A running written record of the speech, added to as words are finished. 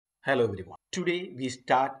Hello everyone. Today we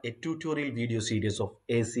start a tutorial video series of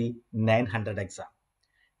AZ-900 exam.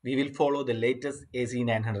 We will follow the latest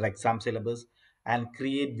AZ-900 exam syllabus and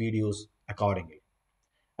create videos accordingly.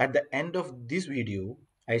 At the end of this video,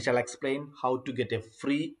 I shall explain how to get a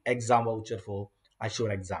free exam voucher for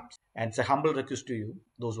Azure Exams. And it's a humble request to you,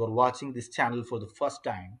 those who are watching this channel for the first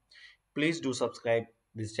time, please do subscribe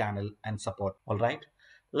this channel and support. All right,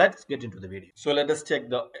 let's get into the video. So let us check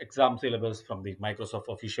the exam syllabus from the Microsoft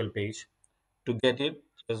official page. To get it,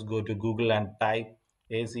 just go to Google and type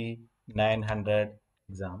AZ-900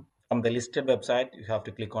 exam. From the listed website, you have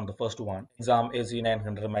to click on the first one, exam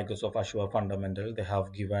AZ-900 Microsoft Azure Fundamental. They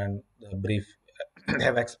have given the brief, they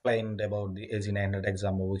have explained about the AZ-900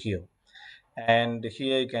 exam over here. And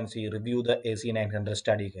here you can see review the AZ-900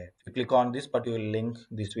 study guide. If you click on this particular link,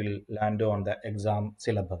 this will land on the exam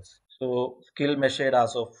syllabus. So skill measured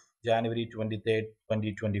as of January 23rd,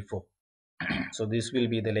 2024. So this will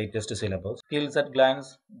be the latest syllabus. Skills at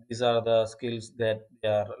glance, these are the skills that they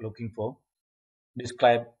are looking for.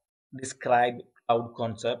 Describe cloud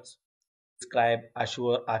concepts, describe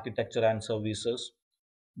Azure architecture and services,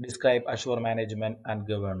 describe Azure management and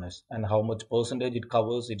governance, and how much percentage it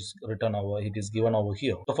covers. It is given over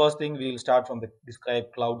here. The first thing, we will start from the describe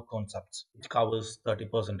cloud concepts, which covers 30%.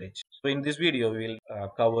 So in this video we will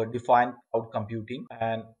cover define cloud computing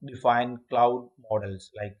and define cloud models,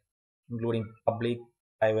 like including public,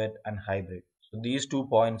 private and hybrid. So these 2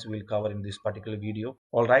 points we'll cover in this particular video.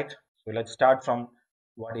 All right, so let's start from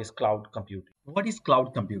what is cloud computing. What is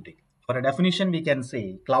cloud computing? For a definition, we can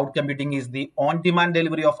say cloud computing is the on-demand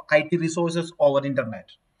delivery of IT resources over internet,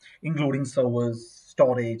 including servers,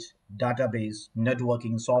 storage, database,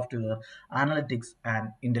 networking, software, analytics, and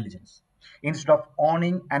intelligence. Instead of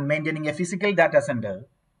owning and maintaining a physical data center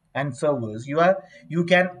and servers, you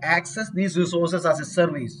can access these resources as a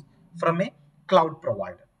service from a cloud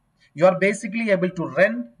provider. You are basically able to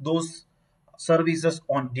rent those services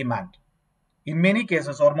on demand. In many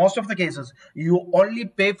cases, or most of the cases, you only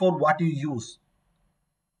pay for what you use.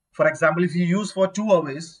 For example, if you use for 2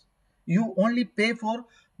 hours, you only pay for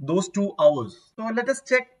those 2 hours. So let us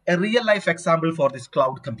check a real life example for this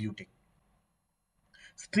cloud computing.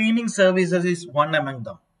 Streaming services is one among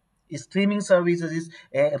them. Streaming services is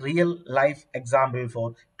a real life example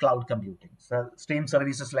for cloud computing. So stream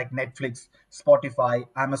services like Netflix, Spotify,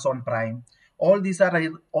 Amazon Prime, all these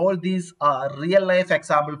are real life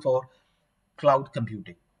example for cloud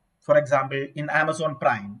computing. For example, in Amazon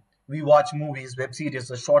Prime, we watch movies, web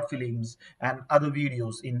series, short films, and other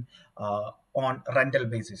videos in on rental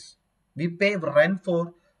basis. We pay rent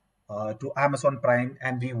for to Amazon Prime,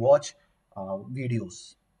 and we watch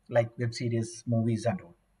videos like web series, movies, and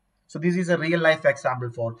all. So this is a real life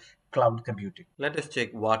example for cloud computing. Let us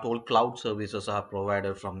check what all cloud services are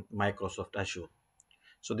provided from Microsoft Azure.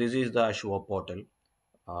 So this is the Azure portal,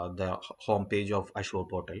 the home page of Azure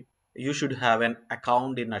portal. You should have an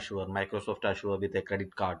account in Azure, Microsoft Azure, with a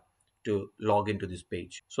credit card to log into this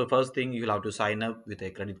page. So first thing, you'll have to sign up with a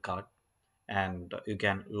credit card and you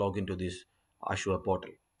can log into this Azure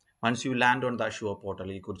portal. Once you land on the Azure portal,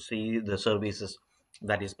 you could see the services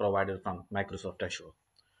that is provided from Microsoft Azure.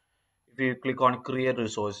 If you click on create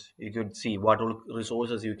resource, you could see what all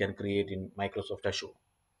resources you can create in Microsoft Azure,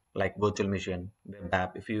 like virtual machine, web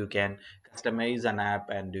app. If you can customize an app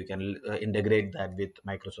and you can integrate that with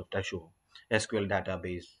Microsoft Azure, SQL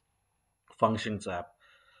database, functions app,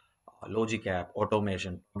 logic app,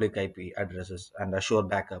 automation, public IP addresses, and Azure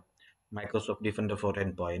backup, Microsoft Defender for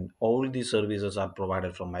endpoint. All these services are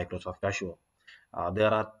provided from Microsoft Azure.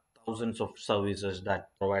 There are thousands of services that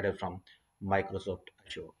provided from Microsoft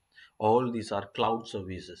Azure. All these are cloud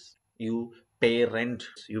services. You pay rent,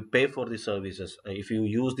 you pay for the services. If you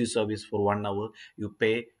use the service for 1 hour, you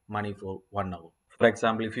pay money for 1 hour. For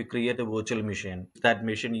example, if you create a virtual machine, that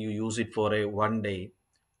machine you use it for a 1 day,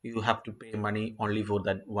 you have to pay money only for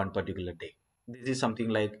that one particular day. This is something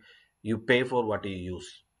like you pay for what you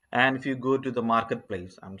use. And if you go to the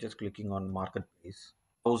marketplace, I'm just clicking on marketplace,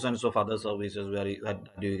 thousands of other services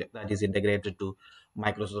that is integrated to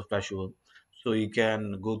Microsoft Azure. So you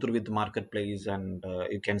can go through with the marketplace and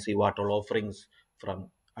you can see what all offerings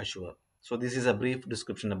from Azure. So this is a brief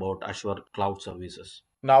description about Azure cloud services.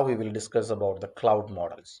 Now we will discuss about the cloud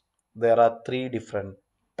models. There are three different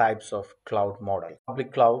types of cloud model: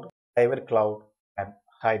 public cloud, private cloud, and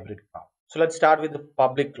hybrid cloud. So let's start with the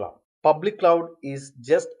public cloud. Public cloud is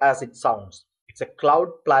just as it sounds. It's a cloud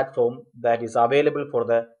platform that is available for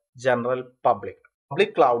the general public.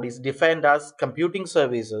 Public cloud is defined as computing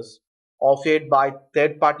services offered by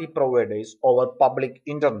third-party providers over public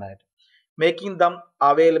internet, making them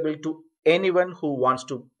available to anyone who wants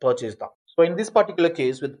to purchase them. So in this particular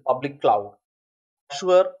case with public cloud,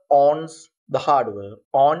 Azure owns the hardware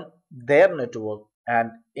on their network and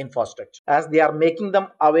infrastructure, as they are making them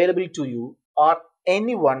available to you or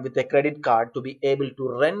anyone with a credit card to be able to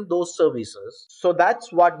run those services. So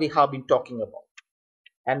that's what we have been talking about.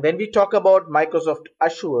 And when we talk about Microsoft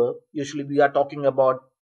Azure, usually we are talking about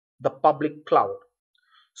the public cloud.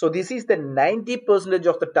 So this is the 90%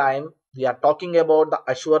 of the time we are talking about the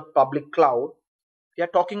Azure public cloud. We are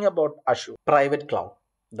talking about Azure private cloud.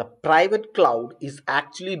 The private cloud is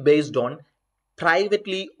actually based on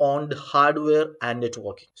privately owned hardware and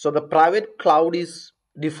networking. So the private cloud is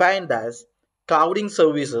defined as clouding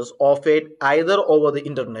services offered either over the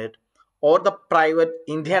internet or the private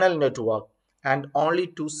internal network and only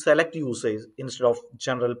to select users instead of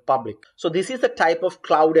general public. So this is the type of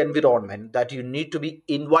cloud environment that you need to be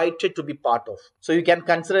invited to be part of. So you can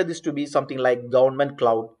consider this to be something like government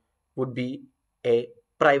cloud would be a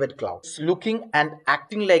private cloud. It's looking and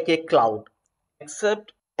acting like a cloud,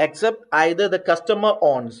 except either the customer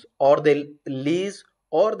owns or they lease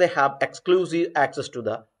or they have exclusive access to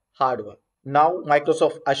the hardware. Now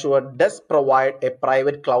Microsoft Azure does provide a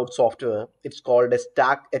private cloud software. It's called a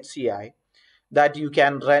Stack HCI that you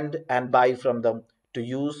can rent and buy from them to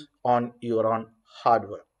use on your own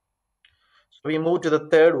hardware. So we move to the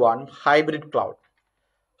third one, hybrid cloud.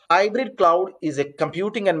 Hybrid cloud is a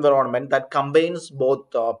computing environment that combines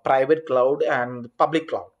both private cloud and public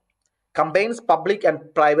cloud. Combines public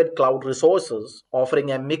and private cloud resources,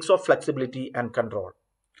 offering a mix of flexibility and control.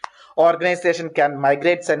 Organization can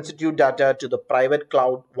migrate sensitive data to the private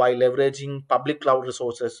cloud while leveraging public cloud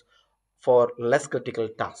resources for less critical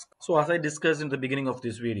tasks. So as I discussed in the beginning of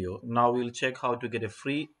this video, now we'll check how to get a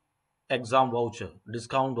free exam voucher,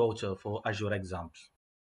 discount voucher for Azure Exams.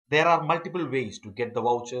 There are multiple ways to get the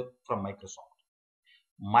voucher from Microsoft.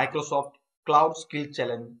 Microsoft Cloud Skill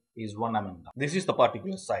Challenge is one among them. This is the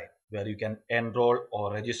particular site where you can enroll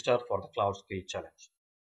or register for the Cloud Skill Challenge.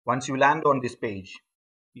 Once you land on this page,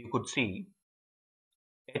 you could see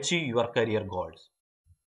achieve your career goals.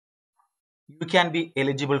 You can be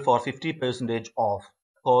eligible for 50% off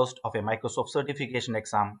cost of a Microsoft certification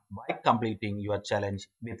exam by completing your challenge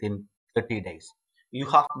within 30 days. You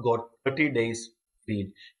have got 30 days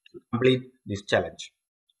to complete this challenge.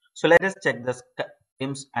 So let us check the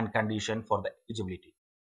terms and condition for the eligibility.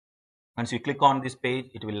 Once you click on this page,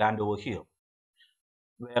 it will land over here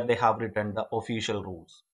where they have written the official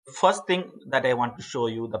rules. First thing that I want to show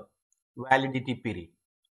you the validity period.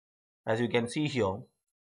 As you can see here,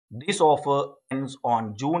 this offer ends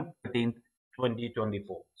on June 13th,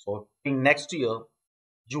 2024. So in next year,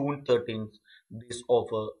 June 13th, this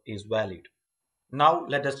offer is valid. Now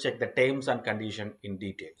let us check the terms and condition in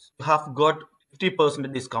details. You have got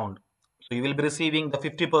 50% discount. So you will be receiving the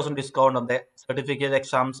 50% discount on the certificate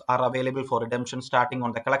exams are available for redemption starting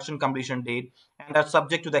on the collection completion date and are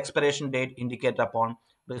subject to the expiration date indicated upon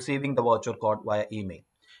receiving the voucher code via email.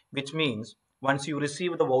 Which means once you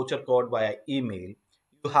receive the voucher code via email,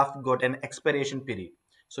 you have got an expiration period.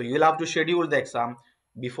 So you will have to schedule the exam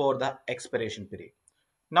before the expiration period.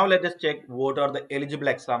 Now let us check what are the eligible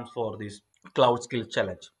exams for this Cloud Skill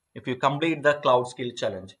Challenge. If you complete the Cloud Skill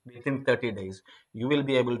Challenge within 30 days, you will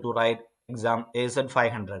be able to write exam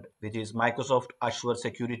AZ-900, which is Microsoft Azure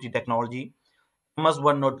Security Technology,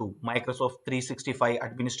 MS-102, Microsoft 365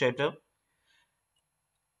 Administrator,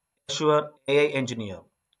 Azure AI Engineer,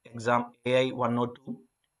 exam AI-102,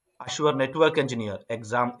 Azure Network Engineer,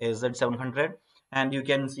 exam AZ-700, and you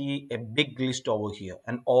can see a big list over here.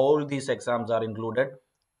 And all these exams are included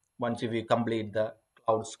once we complete the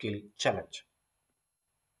Cloud Skill Challenge.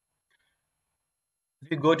 If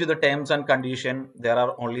you go to the terms and condition, there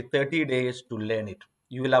are only 30 days to learn it.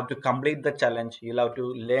 You will have to complete the challenge. You'll have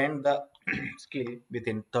to learn the skill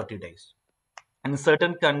within 30 days. And in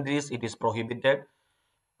certain countries, it is prohibited,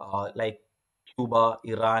 like Cuba,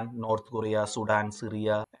 Iran, North Korea, Sudan,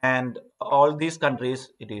 Syria, and all these countries,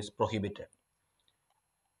 it is prohibited.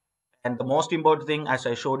 And the most important thing, as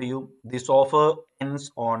I showed you, this offer ends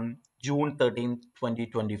on June 13th,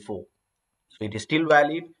 2024. So it is still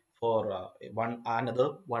valid for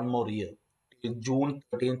one more year. Till June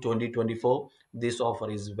 13, 2024, this offer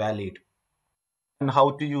is valid. And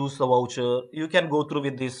how to use the voucher, you can go through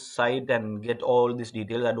with this site and get all these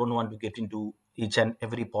details. I don't want to get into each and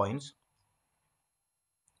every points.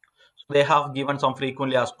 So they have given some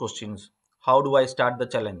frequently asked questions. How do I start the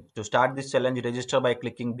challenge? To start this challenge, register by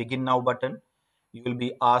clicking Begin Now button. You will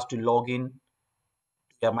be asked to log in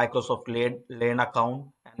to a Microsoft Lane account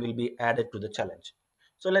and will be added to the challenge.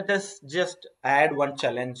 So let us just add one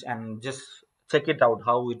challenge and just check it out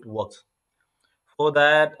how it works. For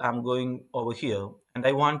that, I'm going over here and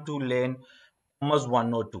I want to learn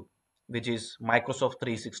MS-102, which is Microsoft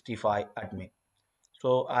 365 admin.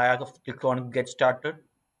 So I have to click on get started.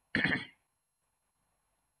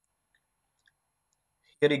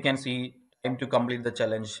 Here you can see time to complete the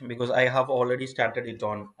challenge, because I have already started it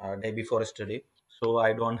on day before yesterday. So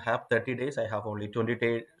I don't have 30 days. I have only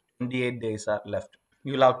 28 days are left.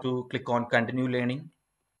 You'll have to click on continue learning.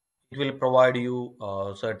 It will provide you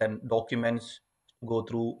certain documents to go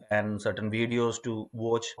through and certain videos to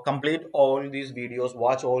watch. Complete all these videos,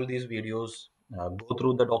 watch all these videos, go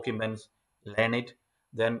through the documents, learn it.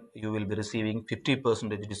 Then you will be receiving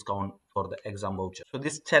 50% discount for the exam voucher. So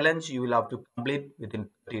this challenge you will have to complete within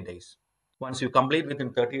 30 days. Once you complete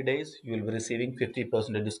within 30 days, you will be receiving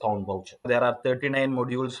 50% discount voucher. There are 39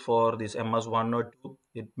 modules for this MS-102.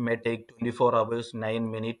 It may take 24 hours,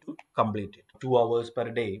 9 minutes to complete it. 2 hours per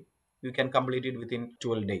day. You can complete it within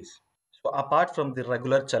 12 days. So apart from the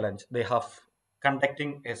regular challenge, they have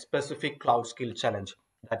conducting a specific cloud skill challenge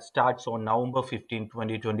that starts on November 15,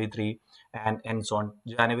 2023 and ends on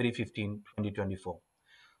January 15, 2024.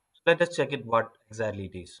 So let us check it what exactly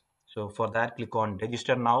it is. So for that, click on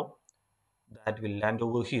register now. That will land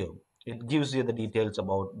over here. It gives you the details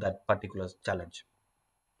about that particular challenge.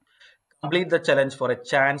 Complete the challenge for a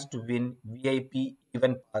chance to win VIP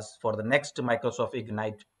event pass for the next Microsoft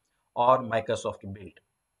Ignite or Microsoft Build.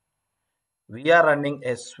 We are running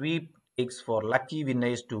a sweepstakes for lucky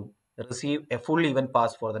winners to receive a full event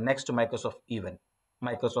pass for the next Microsoft event,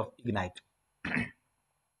 Microsoft Ignite.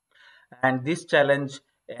 And this challenge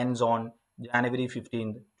ends on January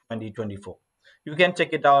 15th, 2024. You can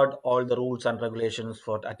check it out, all the rules and regulations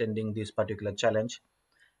for attending this particular challenge,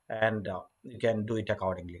 and you can do it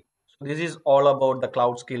accordingly. So this is all about the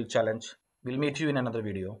cloud skill challenge. We'll meet you in another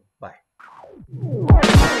video. Bye.